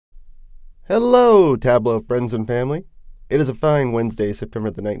Hello, Tableau friends and family. It is a fine Wednesday, September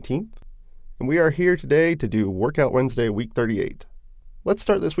the 19th, and we are here today to do Workout Wednesday, week 38. Let's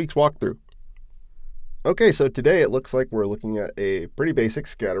start this week's walkthrough. Okay, so today it looks like we're looking at a pretty basic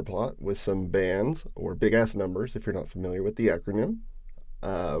scatter plot with some bands, or big-ass numbers if you're not familiar with the acronym.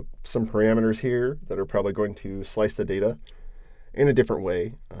 Some parameters here that are probably going to slice the data in a different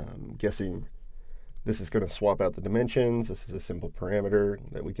way. Guessing this is going to swap out the dimensions. This is a simple parameter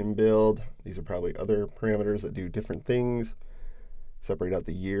that we can build. These are probably other parameters that do different things. Separate out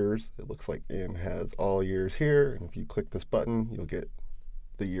the years. It looks like M has all years here. And if you click this button, you'll get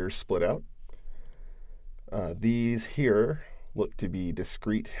the years split out. These here look to be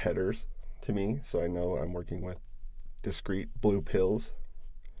discrete headers to me, so I know I'm working with discrete blue pills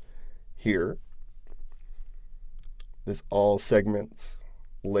here. This all segments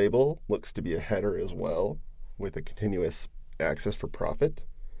label looks to be a header as well, with a continuous axis for profit.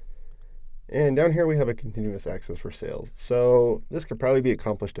 And down here we have a continuous axis for sales. So this could probably be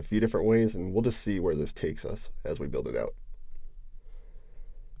accomplished a few different ways, and we'll just see where this takes us as we build it out.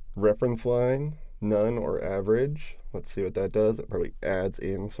 Reference line, none or average. Let's see what that does. It probably adds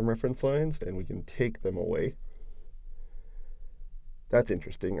in some reference lines, and we can take them away. That's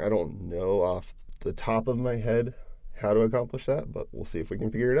interesting. I don't know off the top of my head how to accomplish that, but we'll see if we can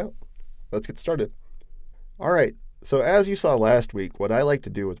figure it out. Let's get started. All right, so as you saw last week, what I like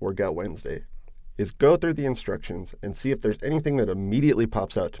to do with Workout Wednesday is go through the instructions and see if there's anything that immediately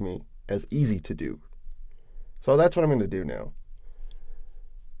pops out to me as easy to do. So that's what I'm going to do now.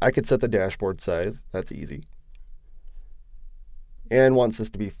 I could set the dashboard size. That's easy. And wants this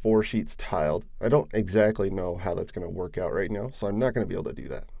to be 4 sheets tiled. I don't exactly know how that's going to work out right now, so I'm not going to be able to do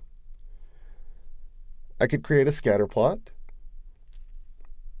that. I could create a scatter plot.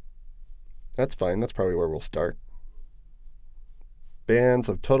 That's fine. That's probably where we'll start. Bands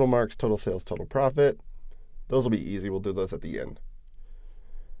of total marks, total sales, total profit. Those will be easy. We'll do those at the end.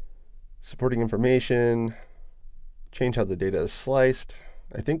 Supporting information. Change how the data is sliced.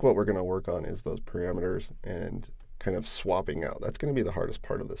 I think what we're going to work on is those parameters and kind of swapping out. That's going to be the hardest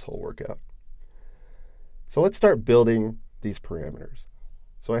part of this whole workout. So let's start building these parameters.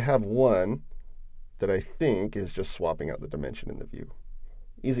 So I have one that I think is just swapping out the dimension in the view.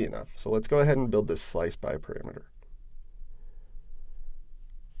 Easy enough. So let's go ahead and build this slice by parameter.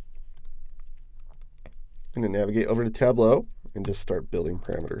 I'm going to navigate over to Tableau and just start building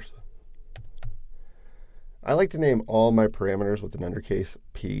parameters. I like to name all my parameters with an undercase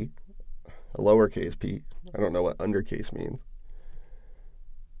p, a lowercase p. I don't know what undercase means.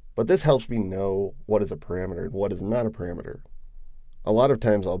 But this helps me know what is a parameter and what is not a parameter. A lot of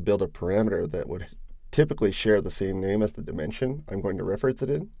times I'll build a parameter that would typically share the same name as the dimension I'm going to reference it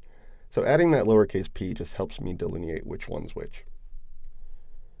in. So adding that lowercase p just helps me delineate which one's which.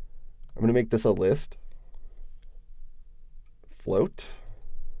 I'm going to make this a list. Float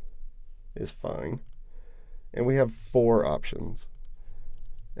is fine. And we have 4 options.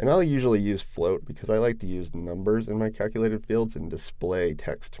 And I'll usually use float because I like to use numbers in my calculated fields and display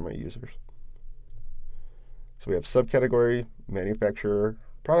text to my users. So we have subcategory, manufacturer,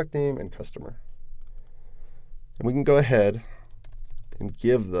 product name, and customer. And we can go ahead and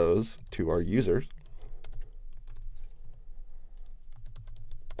give those to our users,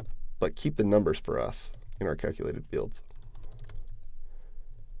 but keep the numbers for us in our calculated fields.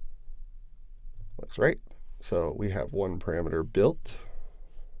 Looks right. So we have one parameter built.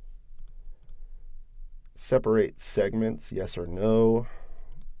 Separate segments, yes or no.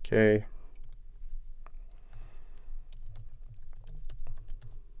 Okay.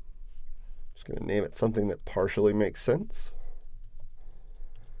 Just going to name it something that partially makes sense.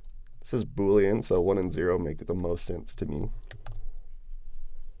 This is Boolean, so 1 and 0 make the most sense to me.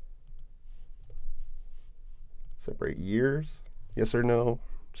 Separate years, yes or no.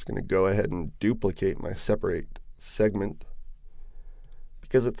 Just going to go ahead and duplicate my separate segment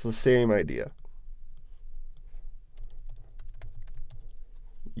because it's the same idea.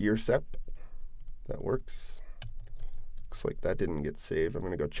 Year sep, that works. Looks like that didn't get saved. I'm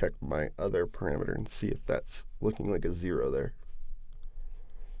going to go check my other parameter and see if that's looking like a 0 there.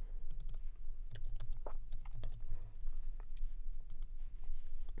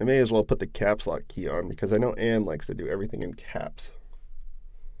 I may as well put the caps lock key on because I know Anne likes to do everything in caps.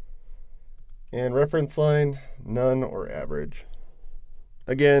 And reference line, none or average.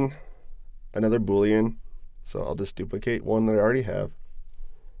 Again, another Boolean. So I'll just duplicate one that I already have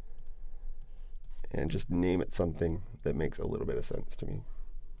and just name it something that makes a little bit of sense to me.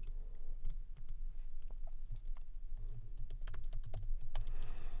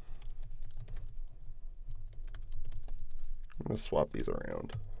 I'm going to swap these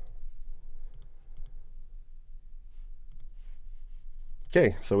around.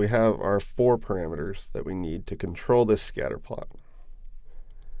 Okay, so we have our 4 parameters that we need to control this scatter plot.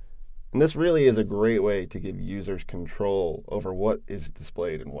 And this really is a great way to give users control over what is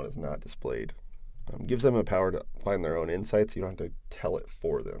displayed and what is not displayed. Gives them the power to find their own insights. You don't have to tell it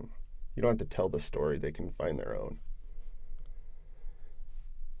for them. You don't have to tell the story. They can find their own.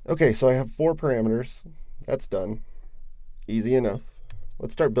 Okay, so I have 4 parameters. That's done. Easy enough.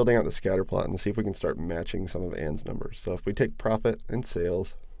 Let's start building out the scatter plot and see if we can start matching some of Anne's numbers. So if we take profit and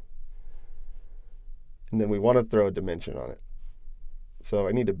sales, and then we want to throw a dimension on it. So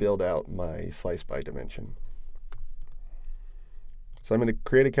I need to build out my slice by dimension. So I'm going to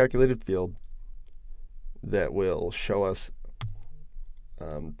create a calculated field that will show us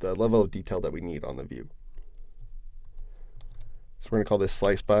the level of detail that we need on the view. So we're going to call this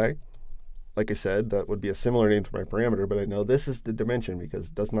slice by. Like I said, that would be a similar name to my parameter, but I know this is the dimension because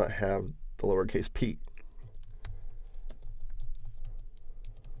it does not have the lowercase p.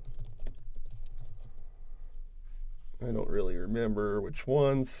 I don't really remember which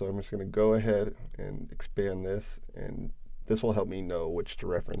one, so I'm just going to go ahead and expand this, and this will help me know which to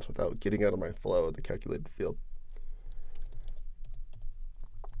reference without getting out of my flow of the calculated field.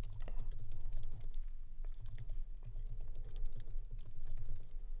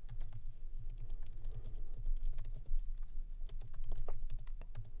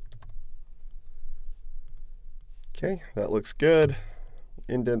 Okay, that looks good.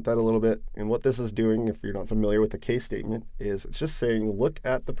 Indent that a little bit. And what this is doing, if you're not familiar with the case statement, is it's just saying look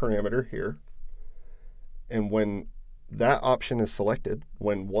at the parameter here. And when that option is selected,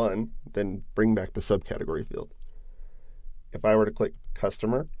 when 1, then bring back the subcategory field. If I were to click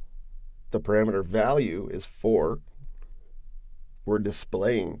customer, the parameter value is 4. We're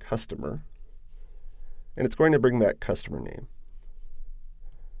displaying customer. And it's going to bring back customer name.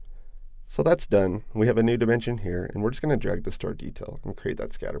 So that's done. We have a new dimension here, and we're just going to drag this to our detail and create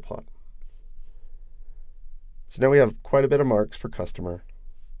that scatter plot. So now we have quite a bit of marks for customer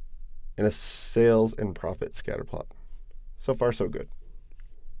and a sales and profit scatter plot. So far, so good.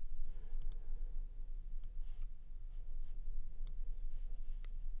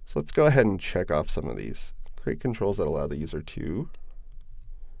 So let's go ahead and check off some of these. Create controls that allow the user to.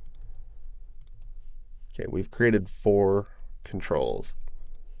 Okay, we've created 4 controls.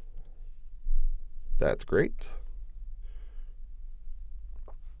 That's great.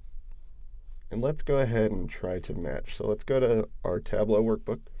 And let's go ahead and try to match. So let's go to our Tableau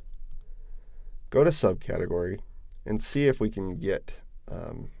workbook, go to subcategory, and see if we can get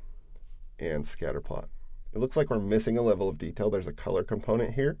and scatter plot. It looks like we're missing a level of detail. There's a color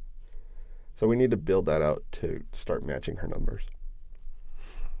component here. So we need to build that out to start matching her numbers.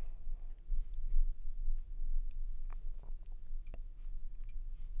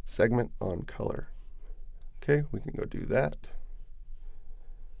 Segment on color. Okay, we can go do that.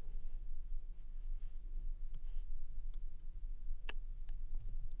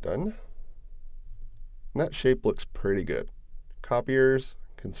 Done. And that shape looks pretty good. Copiers,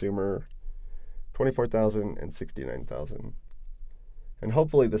 consumer, 24,000 and 69,000. And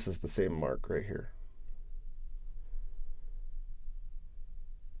hopefully this is the same mark right here.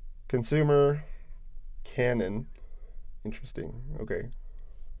 Consumer, Canon, interesting, okay.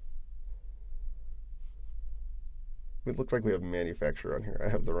 It looks like we have manufacturer on here. I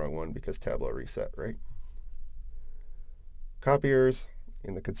have the wrong one because Tableau reset, right? Copiers,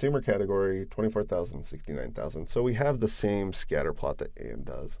 in the consumer category, 24,000, 69,000. So we have the same scatter plot that Anne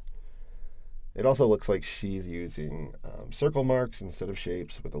does. It also looks like she's using circle marks instead of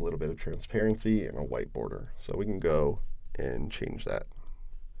shapes with a little bit of transparency and a white border. So we can go and change that.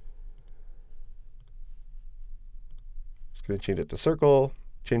 Just going to change it to circle,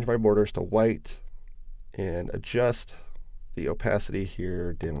 change my borders to white, and adjust the opacity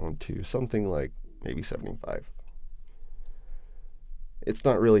here down to something like maybe 75. It's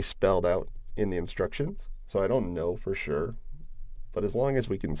not really spelled out in the instructions, so I don't know for sure. But as long as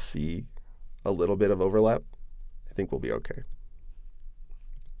we can see a little bit of overlap, I think we'll be okay.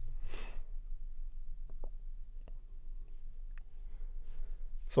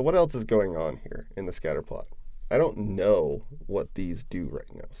 So what else is going on here in the scatter plot? I don't know what these do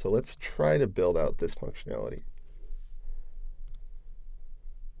right now. So let's try to build out this functionality.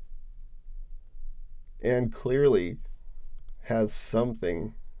 And clearly has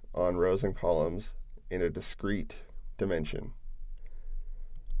something on rows and columns in a discrete dimension.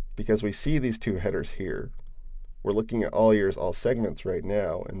 Because we see these 2 headers here. We're looking at all years, all segments right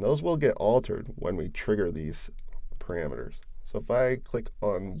now, and those will get altered when we trigger these parameters. So if I click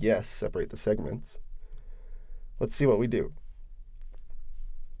on yes, separate the segments, let's see what we do.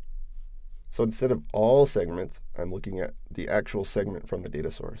 So instead of all segments, I'm looking at the actual segment from the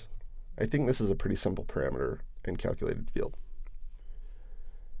data source. I think this is a pretty simple parameter and calculated field.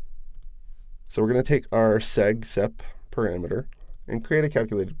 So we're going to take our seg_sep parameter and create a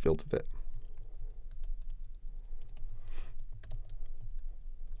calculated field with it.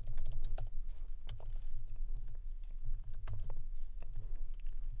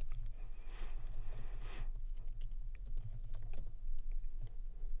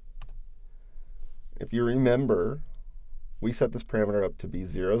 If you remember, we set this parameter up to be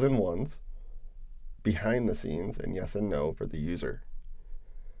zeros and ones behind the scenes and yes and no for the user.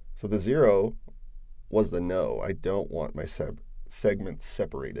 So the 0 was the no. I don't want my segments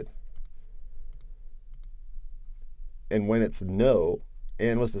separated. And when it's no,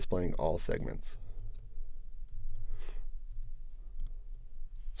 Anne was displaying all segments.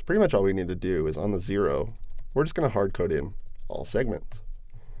 So pretty much all we need to do is on the 0, we're just going to hard code in all segments.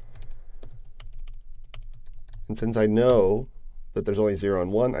 And since I know that there's only 0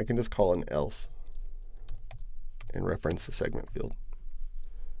 and 1, I can just call an else and reference the segment field.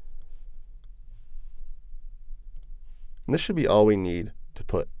 And this should be all we need to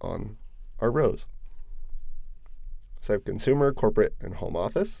put on our rows. So I have consumer, corporate, and home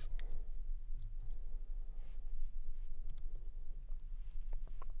office.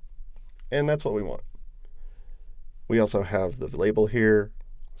 And that's what we want. We also have the label here,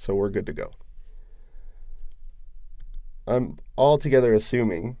 so we're good to go. I'm altogether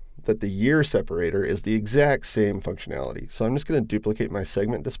assuming that the year separator is the exact same functionality. So I'm just going to duplicate my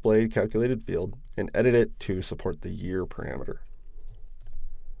segment displayed calculated field and edit it to support the year parameter.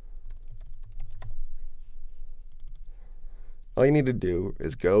 All you need to do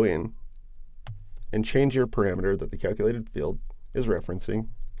is go in and change your parameter that the calculated field is referencing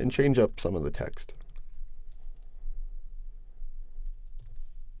and change up some of the text.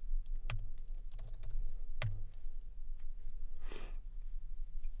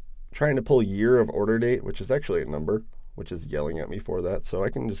 Trying to pull year of order date, which is actually a number, which is yelling at me for that. So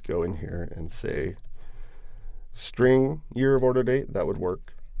I can just go in here and say string year of order date. That would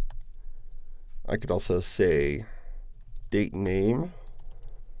work. I could also say date name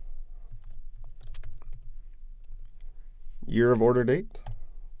year of order date.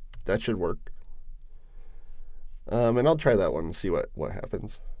 That should work. And I'll try that one and see what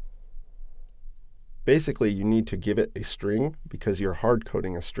happens. Basically, you need to give it a string because you're hard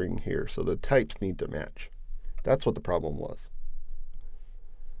coding a string here, so the types need to match. That's what the problem was.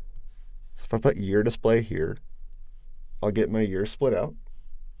 So if I put year display here, I'll get my year split out.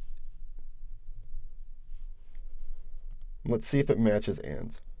 Let's see if it matches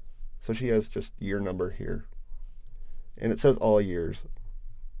Anne's. So she has just year number here. And it says all years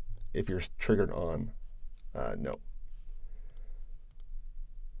if you're triggered on no.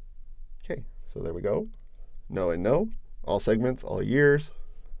 Okay. So there we go. No and no. All segments, all years.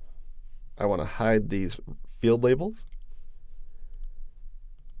 I want to hide these field labels.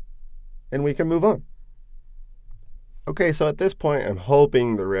 And we can move on. OK, so at this point, I'm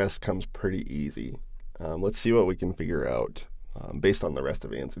hoping the rest comes pretty easy. Let's see what we can figure out based on the rest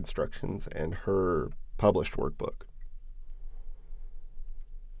of Anne's instructions and her published workbook.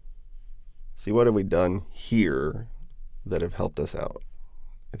 See, what have we done here that have helped us out?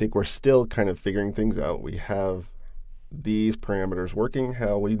 I think we're still kind of figuring things out. We have these parameters working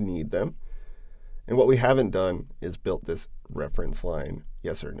how we need them. And what we haven't done is built this reference line,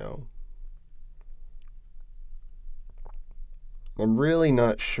 yes or no. I'm really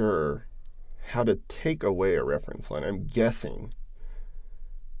not sure how to take away a reference line. I'm guessing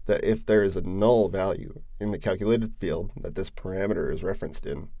that if there is a null value in the calculated field that this parameter is referenced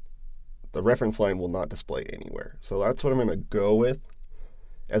in, the reference line will not display anywhere. So that's what I'm going to go with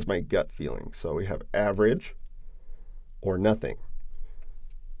as my gut feeling. So we have average or nothing.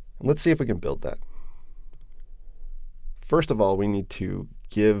 And let's see if we can build that. First of all, we need to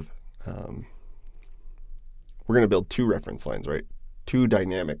give, we're going to build two reference lines, right? Two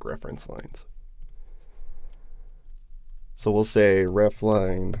dynamic reference lines. So we'll say ref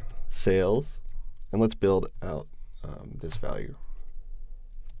line sales, and let's build out this value.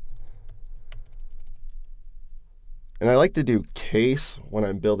 And I like to do case when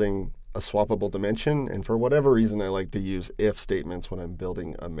I'm building a swappable dimension, and for whatever reason, I like to use if statements when I'm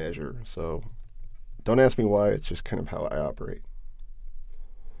building a measure. So don't ask me why, it's just kind of how I operate.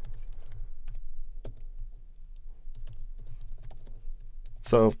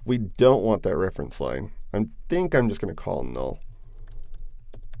 So if we don't want that reference line, I think I'm just going to call null.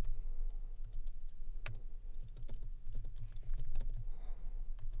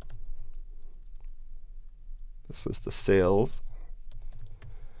 This is the sales.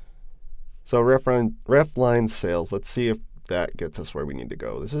 So ref line sales, let's see if that gets us where we need to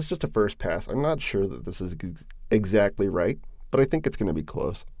go. This is just a first pass. I'm not sure that this is exactly right, but I think it's going to be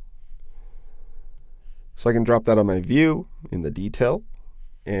close. So I can drop that on my view in the detail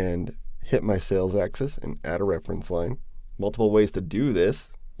and hit my sales axis and add a reference line. Multiple ways to do this,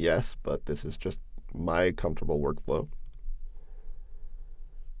 yes, but this is just my comfortable workflow.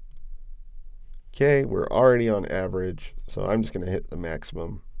 Okay, we're already on average, so I'm just going to hit the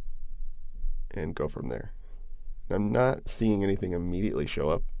maximum and go from there. I'm not seeing anything immediately show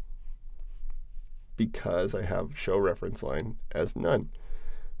up because I have show reference line as none,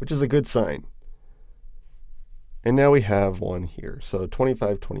 which is a good sign. And now we have one here. So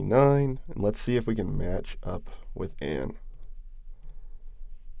 25, 29, and let's see if we can match up with Anne.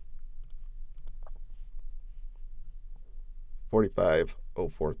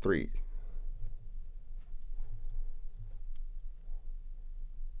 $45,043.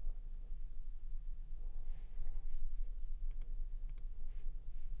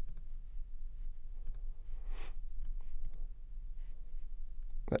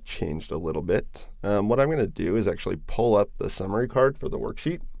 That changed a little bit. What I'm going to do is actually pull up the summary card for the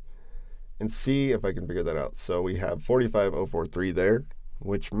worksheet and see if I can figure that out. So we have 45,043 there,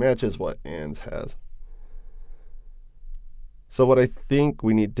 which matches what Anne's has. So what I think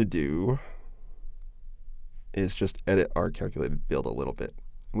we need to do is just edit our calculated field a little bit.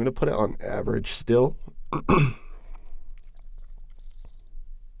 I'm going to put it on average still.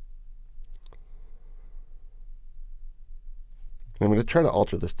 I'm going to try to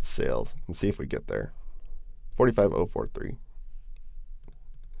alter this to sales and see if we get there. 45,043.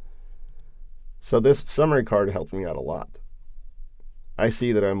 So this summary card helped me out a lot. I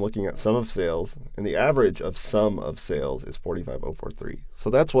see that I'm looking at sum of sales, and the average of sum of sales is 45,043. So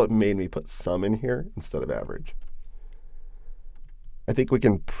that's what made me put sum in here instead of average. I think we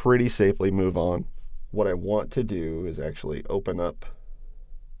can pretty safely move on. What I want to do is actually open up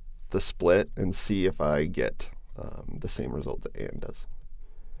the split and see if I get the same result that Anne does.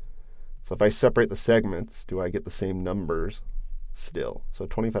 So if I separate the segments, do I get the same numbers still? So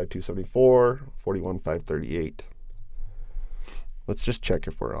 25,274, 41,538. Let's just check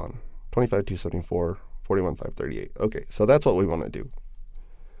if we're on. 25,274, 41,538. Okay, so that's what we want to do.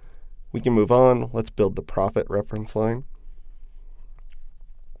 We can move on. Let's build the profit reference line.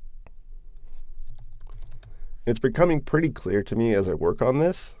 It's becoming pretty clear to me as I work on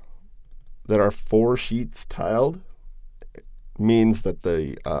this that our 4 sheets tiled means that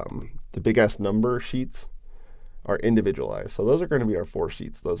the big ass number sheets are individualized. So those are going to be our 4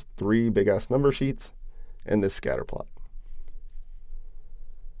 sheets, those 3 big ass number sheets and this scatter plot.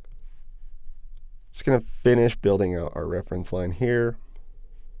 Just going to finish building out our reference line here.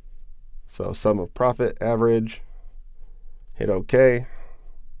 So sum of profit, average, hit OK,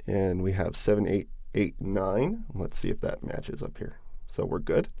 and we have 7889. Let's see if that matches up here. So we're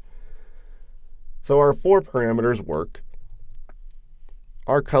good. So our 4 parameters work.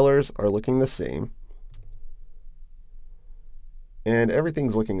 Our colors are looking the same. And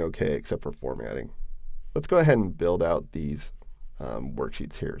everything's looking OK except for formatting. Let's go ahead and build out these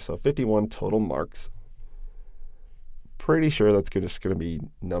worksheets here. So 51 total marks. Pretty sure that's just going to be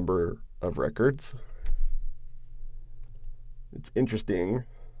number of records. It's interesting.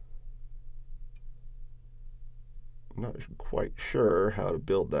 I'm not quite sure how to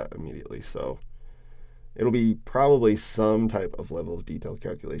build that immediately. So it'll be probably some type of level of detail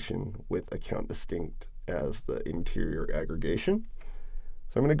calculation with account distinct as the interior aggregation.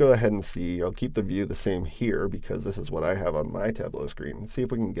 So I'm going to go ahead and see. I'll keep the view the same here because this is what I have on my Tableau screen. Let's see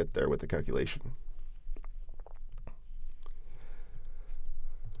if we can get there with the calculation.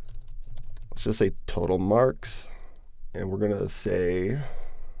 Let's just say total marks, and we're going to say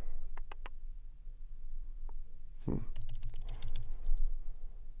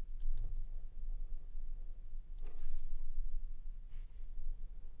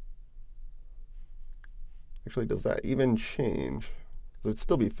actually, does that even change? It would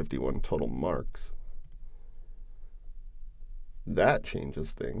still be 51 total marks. That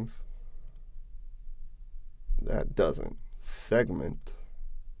changes things. That doesn't. Segment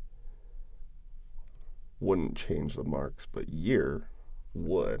wouldn't change the marks, but year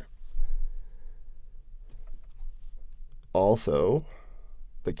would. Also,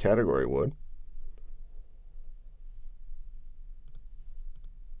 the category would.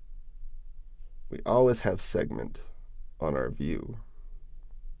 We always have segment on our view.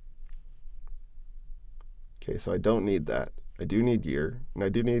 Okay, so I don't need that. I do need year, and I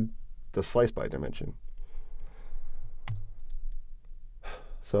do need the slice by dimension.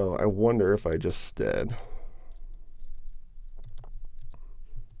 So I wonder if I just did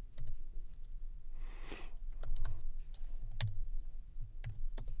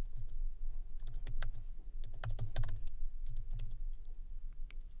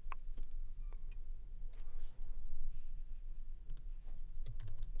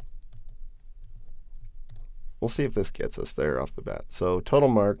we'll see if this gets us there off the bat. So total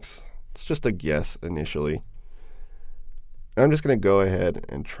marks, it's just a guess initially. And I'm just going to go ahead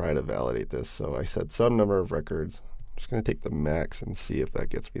and try to validate this. So I said some number of records. I'm just going to take the max and see if that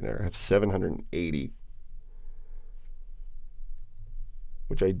gets me there. I have 780,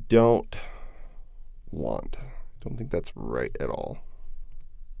 which I don't want. I don't think that's right at all.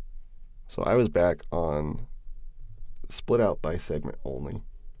 So I was back on split out by segment only.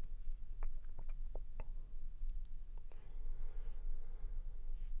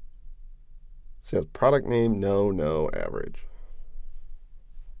 So product name, no, average.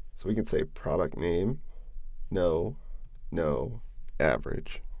 So we can say product name, no,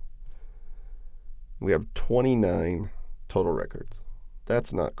 average. We have 29 total records.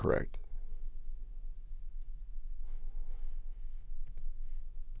 That's not correct.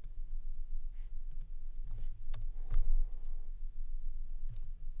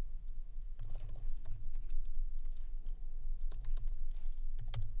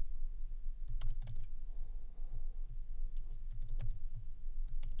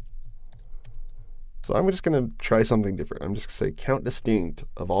 So I'm just going to try something different. I'm just going to say count distinct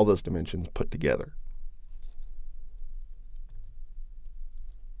of all those dimensions put together.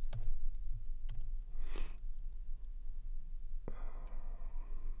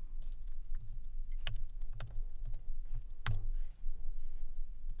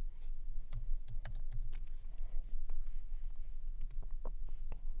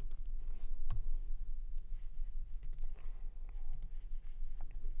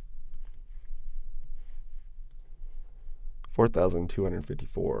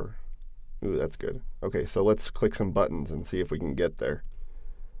 $4,254. Ooh, that's good. Okay, so let's click some buttons and see if we can get there.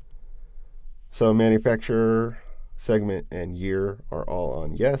 So manufacturer, segment, and year are all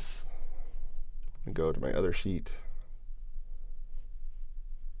on yes. And go to my other sheet.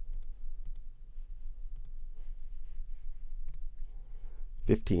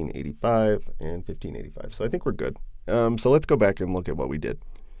 $1,585 and $1,585. So I think we're good. So let's go back and look at what we did.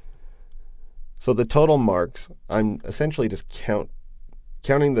 So the total marks, I'm essentially just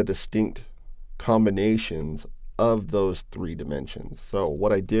counting the distinct combinations of those three dimensions. So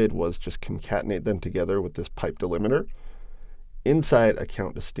what I did was just concatenate them together with this pipe delimiter inside a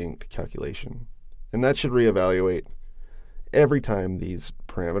count distinct calculation. And that should reevaluate every time these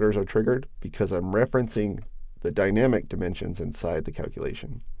parameters are triggered because I'm referencing the dynamic dimensions inside the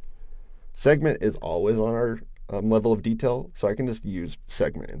calculation. Segment is always on our level of detail, so I can just use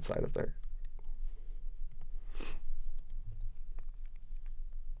segment inside of there.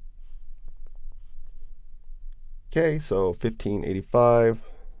 Okay, so 1585.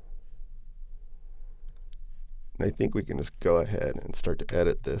 And I think we can just go ahead and start to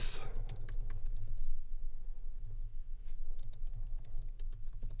edit this.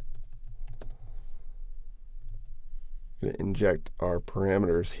 I'm going to inject our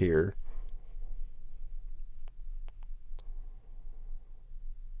parameters here.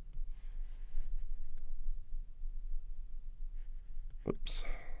 Oops.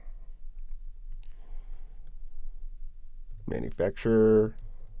 Manufacturer.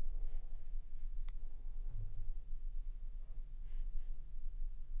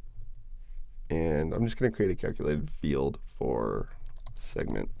 And I'm just going to create a calculated field for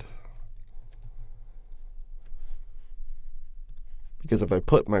segment. Because if I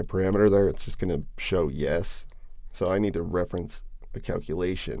put my parameter there, it's just going to show yes. So I need to reference a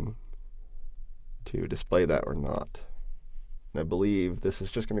calculation to display that or not. And I believe this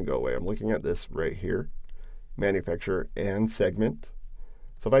is just going to go away. I'm looking at this right here. Manufacturer and segment.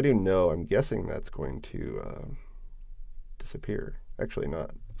 So if I do no, I'm guessing that's going to disappear. Actually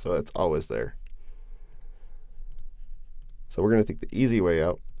not. So it's always there. So we're going to take the easy way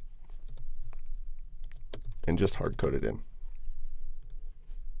out and just hard code it in.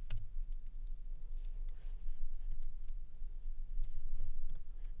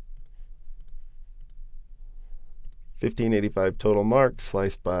 $1,585 total marks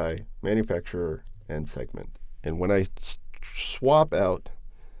sliced by manufacturer and segment. And when I swap out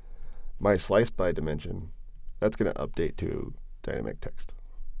my slice by dimension, that's going to update to dynamic text.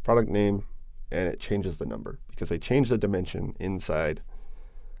 Product name, and it changes the number because I changed the dimension inside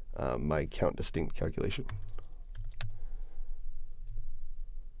my count distinct calculation.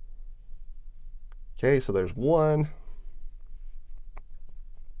 Okay, so there's one.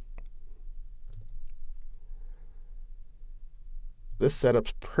 This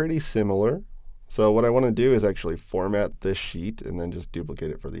setup's pretty similar. So what I want to do is actually format this sheet and then just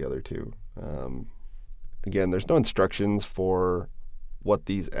duplicate it for the other two. Again, there's no instructions for what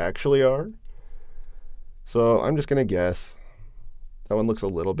these actually are. So I'm just going to guess. That one looks a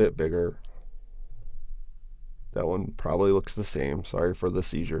little bit bigger. That one probably looks the same. Sorry for the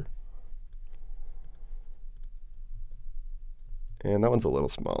seizure. And that one's a little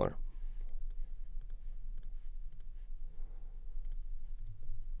smaller.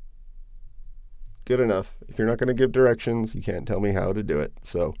 Good enough. If you're not going to give directions, you can't tell me how to do it.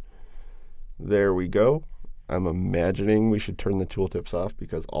 So there we go. I'm imagining we should turn the tooltips off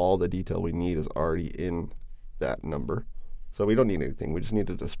because all the detail we need is already in that number. So we don't need anything. We just need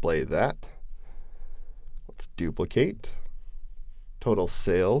to display that. Let's duplicate. Total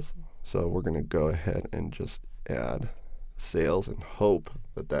sales. So we're going to go ahead and just add sales and hope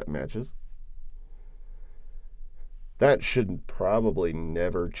that that matches. That should probably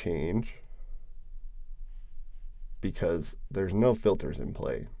never change because there's no filters in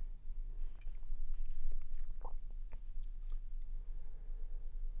play.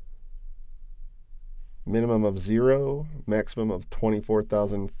 Minimum of 0, maximum of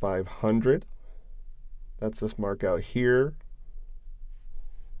 24,500. That's this mark out here.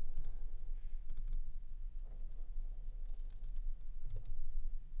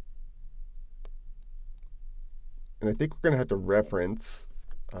 And I think we're going to have to reference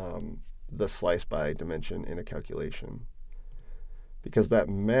the slice by dimension in a calculation, because that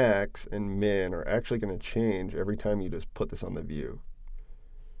max and min are actually going to change every time you just put this on the view.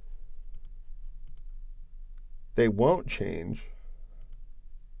 They won't change.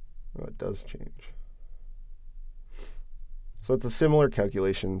 Oh, it does change. So it's a similar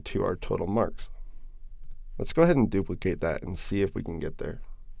calculation to our total marks. Let's go ahead and duplicate that and see if we can get there.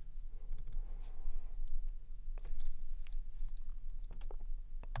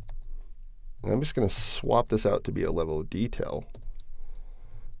 And I'm just going to swap this out to be a level of detail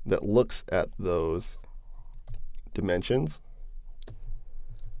that looks at those dimensions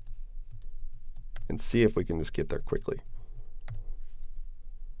and see if we can just get there quickly.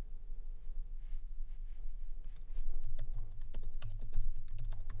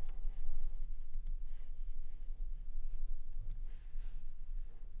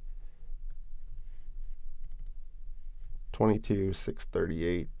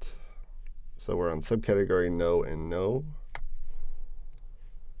 $22,638. So we're on subcategory no and no.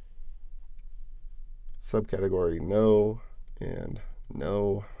 Subcategory no and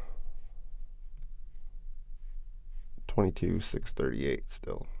no. 22,638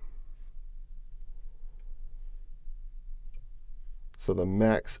 still. So the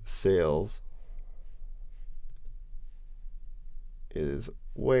max sales is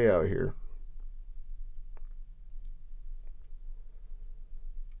way out here.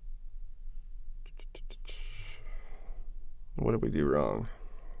 What did we do wrong?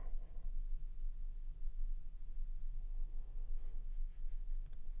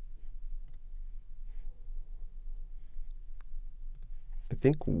 I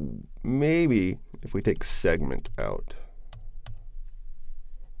think maybe if we take segment out.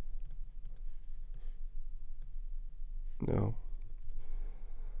 No.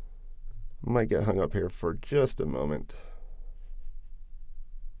 Might get hung up here for just a moment.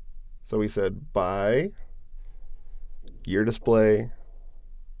 So we said by year display,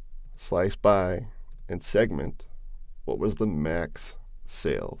 slice by, and segment. What was the max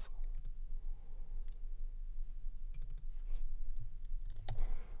sales?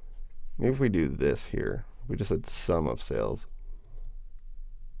 Maybe if we do this here, we just said sum of sales.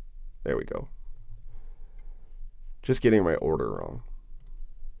 There we go. Just getting my order wrong.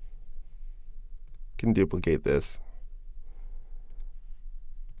 Can duplicate this.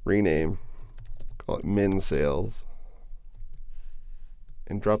 Rename. Call it min sales.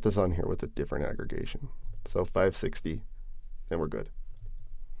 And drop this on here with a different aggregation. So 560, and we're good.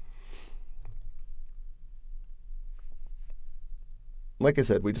 Like I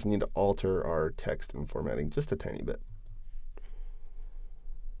said, we just need to alter our text and formatting just a tiny bit.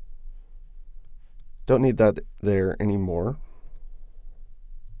 Don't need that there anymore.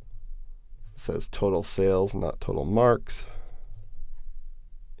 It says total sales, not total marks.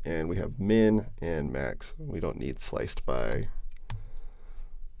 And we have min and max. We don't need sliced by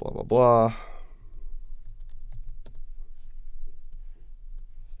blah, blah, blah.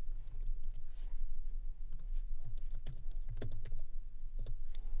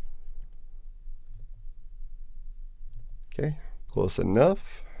 Okay, close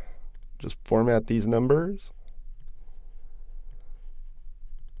enough. Just format these numbers.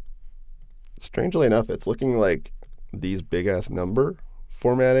 Strangely enough, it's looking like these big-ass number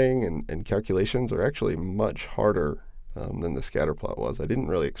formatting and calculations are actually much harder than the scatter plot was. I didn't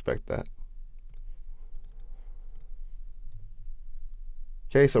really expect that.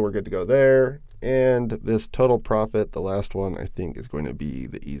 Okay, so we're good to go there. And this total profit, the last one, I think is going to be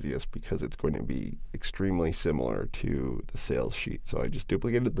the easiest because it's going to be extremely similar to the sales sheet. So I just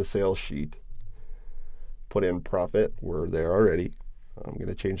duplicated the sales sheet, put in profit, we're there already. I'm going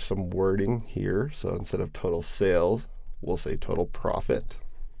to change some wording here. So instead of total sales, we'll say total profit.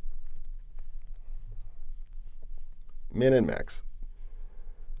 Min and max.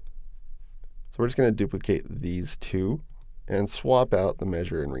 So we're just going to duplicate these two and swap out the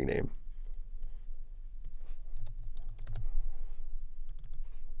measure and rename.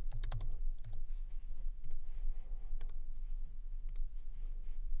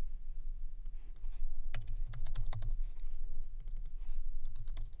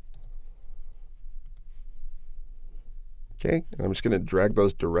 Okay, and I'm just going to drag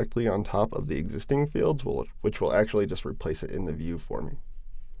those directly on top of the existing fields, which will actually just replace it in the view for me.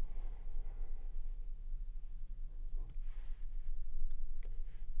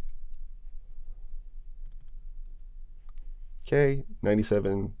 Okay,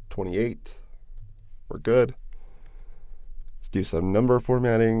 97.28. We're good. Let's do some number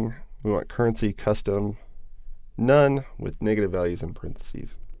formatting. We want currency custom none with negative values in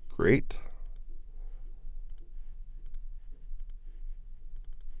parentheses. Great.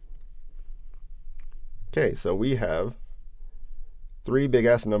 Okay, so we have 3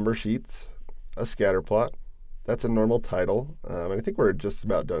 big-ass number sheets, a scatter plot. That's a normal title. And I think we're just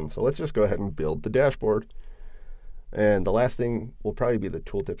about done. So let's just go ahead and build the dashboard. And the last thing will probably be the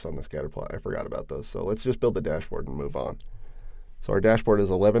tooltips on the scatter plot. I forgot about those. So let's just build the dashboard and move on. So our dashboard is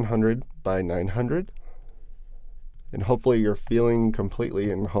 1100 by 900. And hopefully you're feeling completely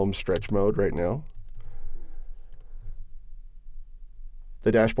in home stretch mode right now.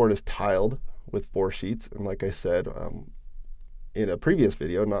 The dashboard is tiled with 4 sheets. And like I said in a previous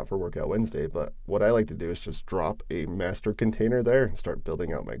video, not for Workout Wednesday, but what I like to do is just drop a master container there and start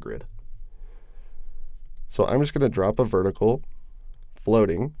building out my grid. So I'm just going to drop a vertical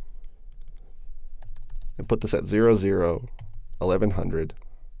floating and put this at 0, 0, 1100,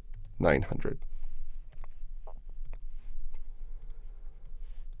 900.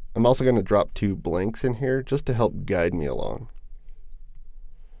 I'm also going to drop 2 blanks in here just to help guide me along.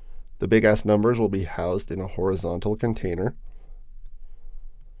 The big-ass numbers will be housed in a horizontal container.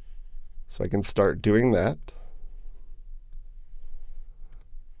 So I can start doing that.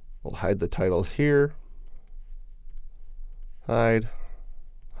 We'll hide the titles here. Hide,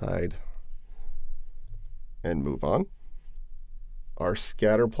 hide, and move on. Our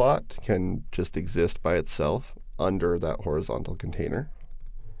scatter plot can just exist by itself under that horizontal container.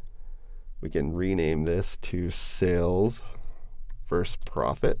 We can rename this to sales versus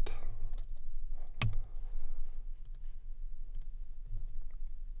profit.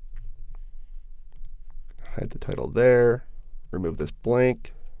 Hide the title there. Remove this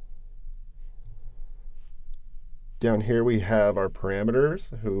blank. Down here we have our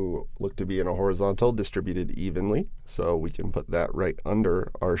parameters who look to be in a horizontal distributed evenly. So we can put that right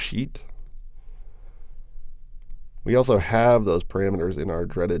under our sheet. We also have those parameters in our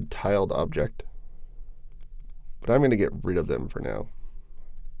dreaded tiled object. But I'm going to get rid of them for now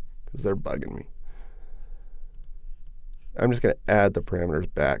because they're bugging me. I'm just going to add the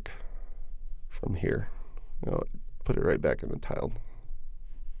parameters back from here. No, put it right back in the tiled.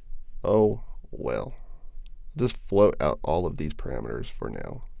 Oh, well. Just float out all of these parameters for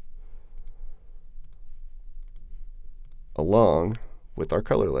now, along with our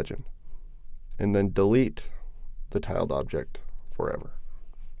color legend, and then delete the tiled object forever.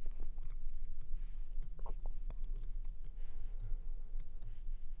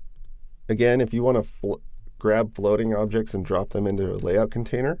 Again, if you want to grab floating objects and drop them into a layout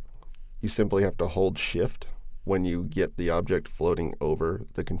container, you simply have to hold Shift when you get the object floating over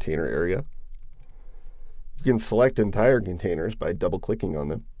the container area. You can select entire containers by double-clicking on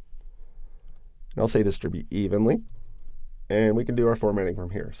them. And I'll say distribute evenly. And we can do our formatting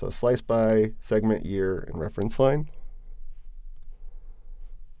from here. So slice by, segment, year, and reference line.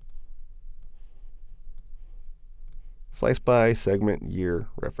 Slice by, segment, year,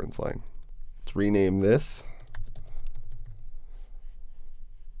 reference line. Let's rename this.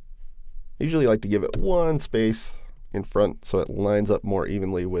 I usually like to give it 1 space in front so it lines up more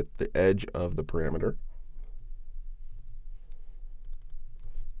evenly with the edge of the parameter.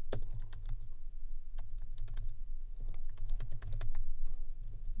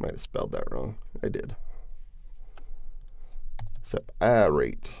 Might have spelled that wrong. I did.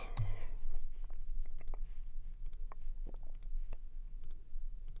 Separate.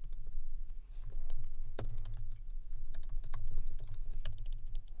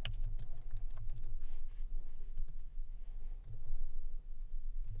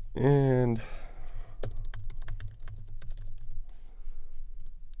 And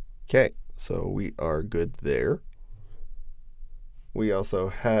Okay, so we are good there. We also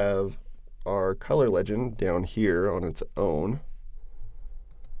have our color legend down here on its own.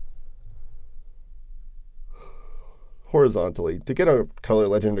 Horizontally. To get a color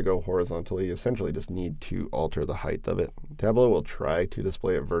legend to go horizontally, you essentially just need to alter the height of it. Tableau will try to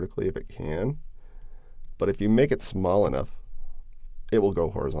display it vertically if it can, but if you make it small enough, it will go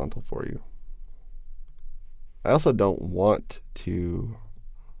horizontal for you. I also don't want to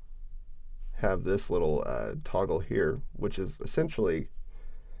have this little toggle here, which is essentially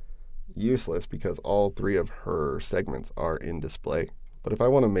useless because all three of her segments are in display. But if I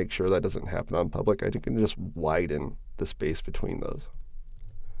want to make sure that doesn't happen on public, I can just widen the space between those.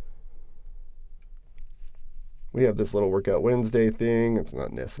 We have this little Workout Wednesday thing. It's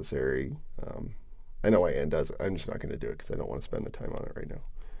not necessary. I know my end does it. I'm just not going to do it because I don't want to spend the time on it right now.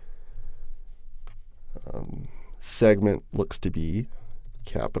 Segment looks to be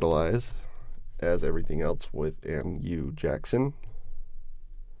capitalized as everything else with N.U. Jackson.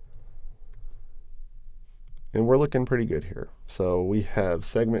 And we're looking pretty good here. So we have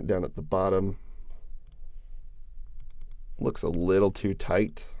segment down at the bottom. Looks a little too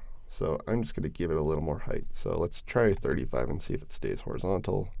tight. So I'm just going to give it a little more height. So let's try 35 and see if it stays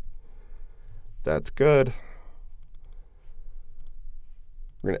horizontal. That's good.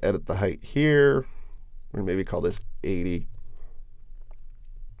 We're going to edit the height here. We're going to maybe call this 80.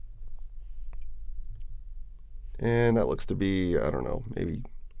 And that looks to be, I don't know, maybe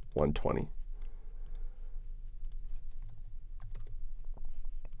 120.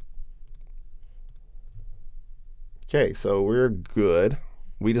 Okay, so we're good.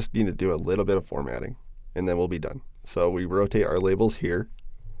 We just need to do a little bit of formatting, and then we'll be done. So we rotate our labels here.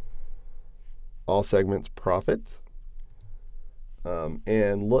 All segments profit,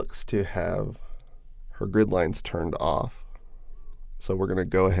 and looks to have her grid lines turned off. So we're going to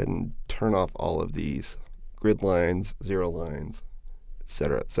go ahead and turn off all of these grid lines, zero lines,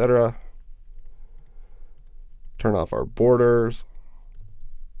 etc., etc. Turn off our borders.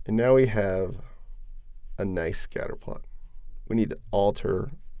 And now we have a nice scatter plot. We need to alter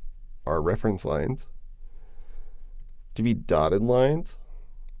our reference lines to be dotted lines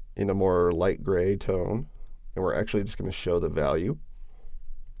in a more light gray tone. And we're actually just going to show the value.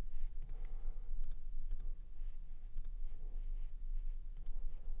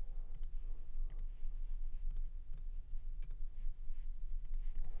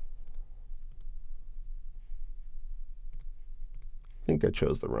 I think I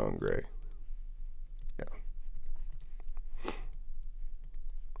chose the wrong gray. Yeah.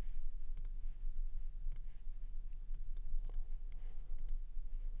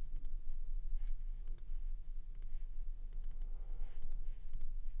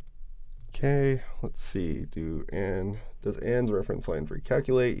 Okay, let's see. Does Ann's reference lines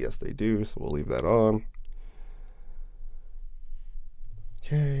recalculate? Yes, they do, so we'll leave that on.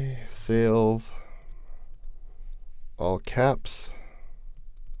 Okay, sales, all caps.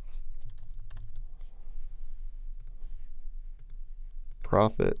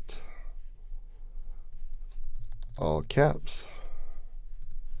 Profit, all caps.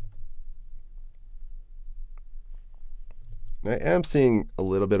 I am seeing a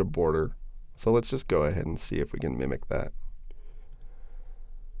little bit of border, so let's just go ahead and see if we can mimic that.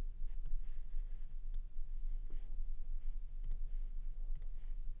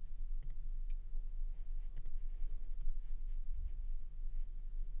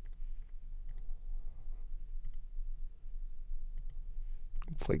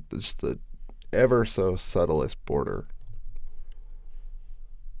 It's like just the ever so subtlest border.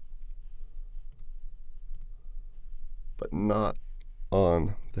 But not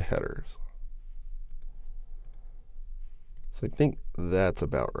on the headers. So I think that's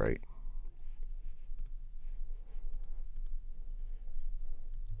about right.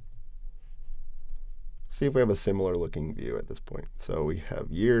 See if we have a similar looking view at this point. So we have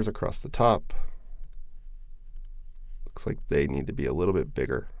years across the top. Looks like they need to be a little bit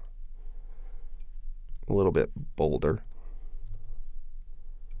bigger, a little bit bolder.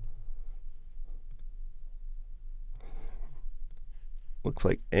 Looks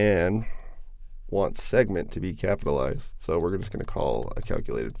like Ann wants segment to be capitalized. So we're just going to call a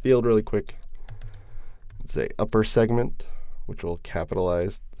calculated field really quick. Say upper segment, which will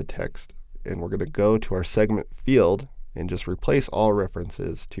capitalize the text. And we're going to go to our segment field and just replace all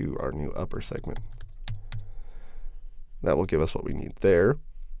references to our new upper segment. That will give us what we need there.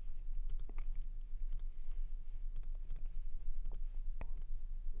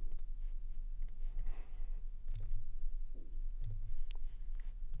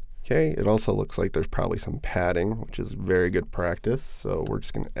 Okay, it also looks like there's probably some padding, which is very good practice. So we're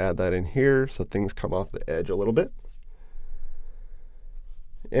just going to add that in here so things come off the edge a little bit.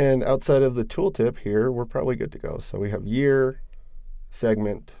 And outside of the tooltip here, we're probably good to go. So we have year,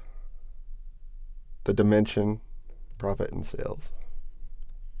 segment, the dimension, profit, and sales.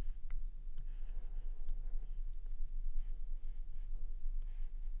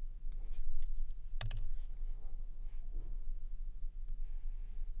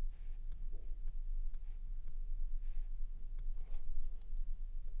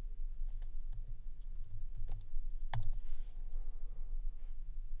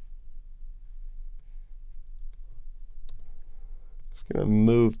 Going to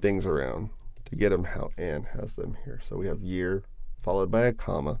move things around to get them how Anne has them here. So we have year followed by a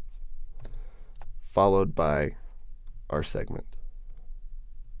comma, followed by our segment.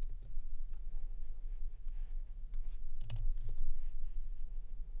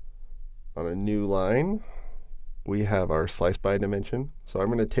 On a new line, we have our slice by dimension. So I'm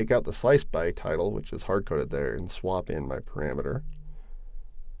going to take out the slice by title, which is hard-coded there, and swap in my parameter.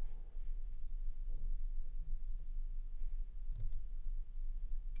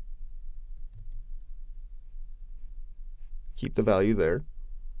 Keep the value there. And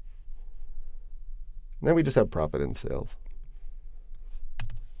then we just have profit and sales.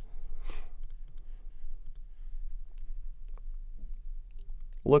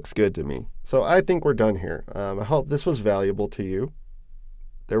 Looks good to me. So I think we're done here. I hope this was valuable to you.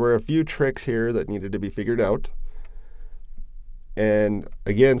 There were a few tricks here that needed to be figured out. And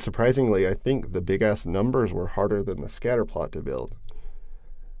again, surprisingly, I think the big-ass numbers were harder than the scatter plot to build.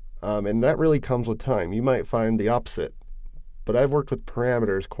 And that really comes with time. You might find the opposite. But I've worked with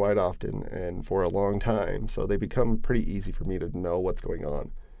parameters quite often and for a long time, so they become pretty easy for me to know what's going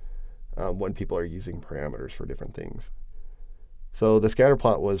on when people are using parameters for different things. So the scatter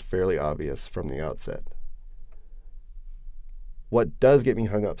plot was fairly obvious from the outset. What does get me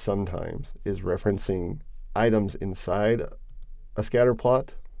hung up sometimes is referencing items inside a scatter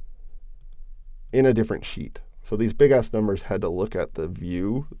plot in a different sheet. So these big-ass numbers had to look at the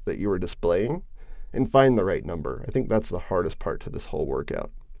view that you were displaying and find the right number. I think that's the hardest part to this whole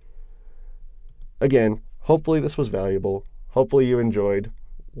workout. Again, hopefully this was valuable. Hopefully you enjoyed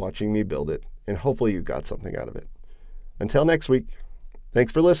watching me build it, and hopefully you got something out of it. Until next week,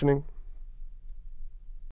 thanks for listening.